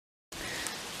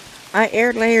I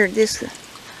air layered this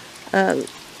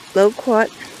loquat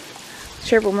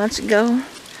several months ago,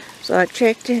 so I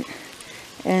checked it,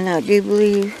 and I do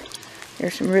believe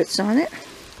there's some roots on it.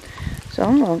 So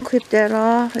I'm going to clip that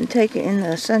off and take it in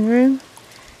the sunroom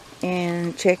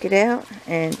and check it out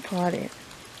and pot it.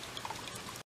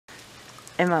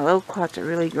 And my loquats are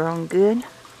really growing good.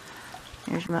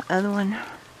 There's my other one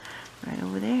right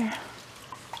over there.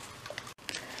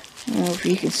 I don't know if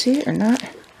you can see it or not.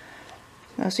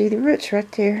 I see the roots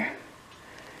right there.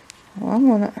 Well, I'm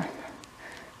going to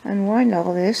unwind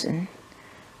all this and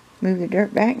move the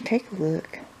dirt back and take a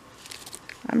look.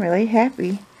 I'm really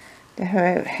happy to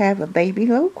have a baby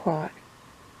loquat.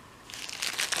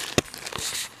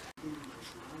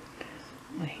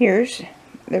 Well, here's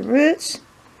the roots.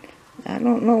 I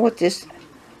don't know what this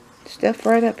stuff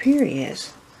right up here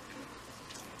is,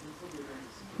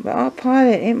 but I'll pot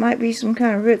it. It might be some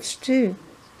kind of roots too.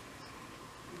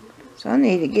 So I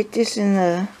need to get this in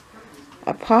a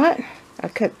pot. I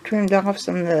trimmed off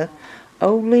some of the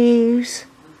old leaves.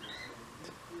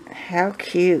 How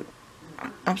cute.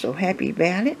 I'm so happy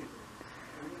about it.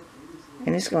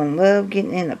 And it's going to love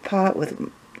getting in a pot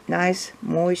with nice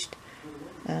moist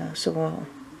soil.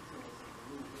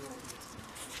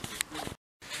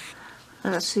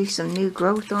 I see some new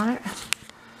growth on it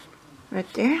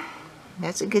right there.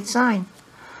 That's a good sign.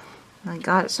 I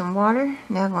got it some water.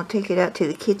 Now I'm going to take it out to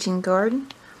the kitchen garden.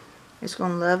 It's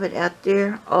going to love it out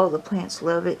there. All the plants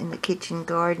love it in the kitchen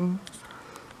garden.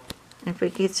 And if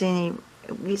it gets some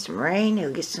rain,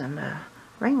 it'll get some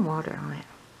rainwater on it.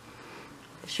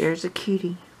 There's a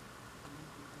cutie.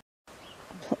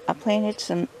 I planted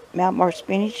some Maltmore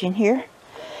spinach in here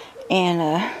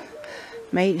and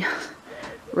made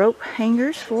rope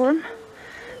hangers for them.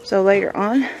 So later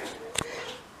on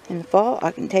in the fall,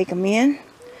 I can take them in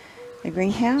the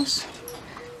greenhouse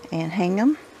and hang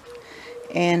them.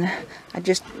 And I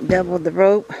just doubled the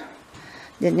rope,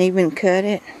 didn't even cut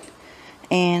it,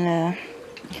 and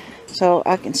so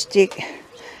I can stick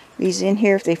these in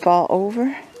here if they fall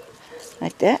over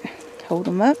like that, hold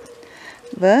them up,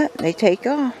 but they take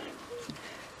off.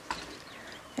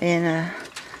 And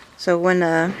so when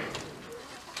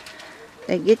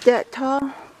they get that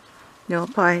tall, they'll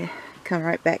probably come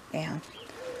right back down.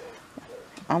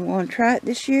 I'm going to try it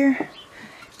this year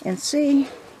and see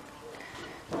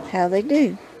how they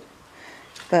do.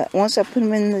 But once I put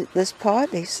them in this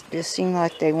pot, they just seem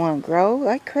like they want to grow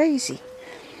like crazy.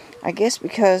 I guess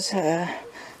because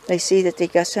they see that they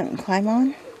got something to climb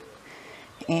on,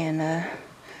 and they're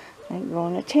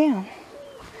going to town.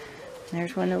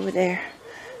 There's one over there.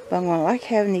 But I'm going to like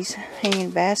having these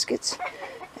hanging baskets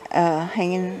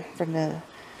hanging from the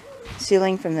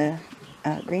ceiling from the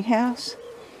greenhouse.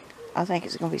 I think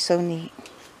it's going to be so neat.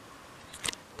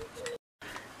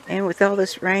 And with all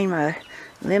this rain, my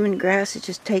lemongrass is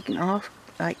just taking off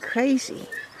like crazy.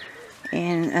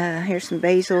 And here's some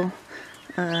basil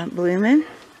blooming.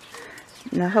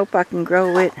 And I hope I can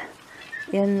grow it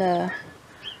in the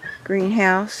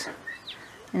greenhouse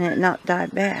and it not die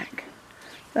back.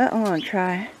 But I'm going to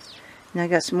try. And I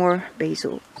got some more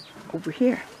basil over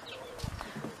here.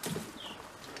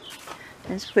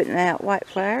 And it's putting out white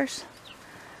flowers.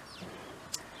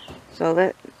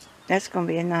 So that's going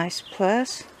to be a nice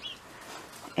plus.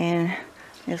 And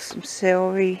there's some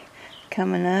celery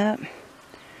coming up.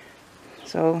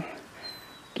 So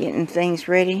getting things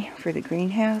ready for the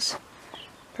greenhouse.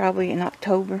 Probably in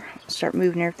October, I'll start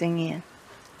moving everything in.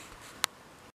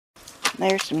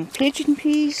 There's some pigeon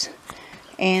peas,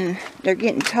 and they're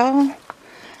getting tall.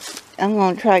 I'm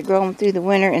going to try to grow them through the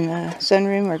winter in the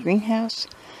sunroom or greenhouse,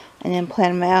 and then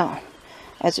plant them out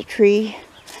as a tree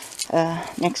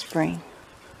next spring.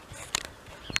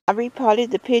 I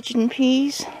repotted the pigeon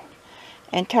peas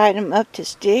and tied them up to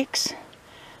sticks.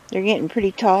 They're getting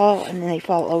pretty tall and then they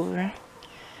fall over.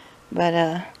 But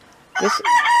I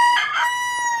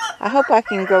hope I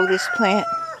can grow this plant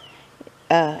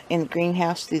in the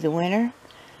greenhouse through the winter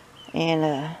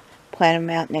and plant them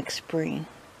out next spring.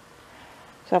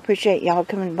 So I appreciate y'all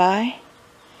coming by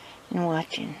and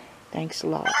watching. Thanks a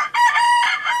lot.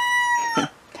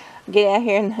 Get out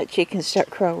here and the chickens start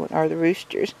crowing, or the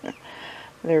roosters.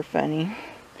 They're funny.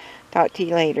 Talk to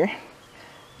you later.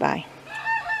 Bye.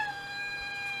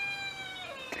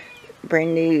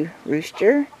 Brand new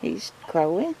rooster. He's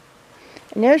crowing.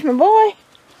 And there's my boy.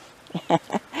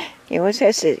 He always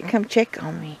has to come check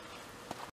on me.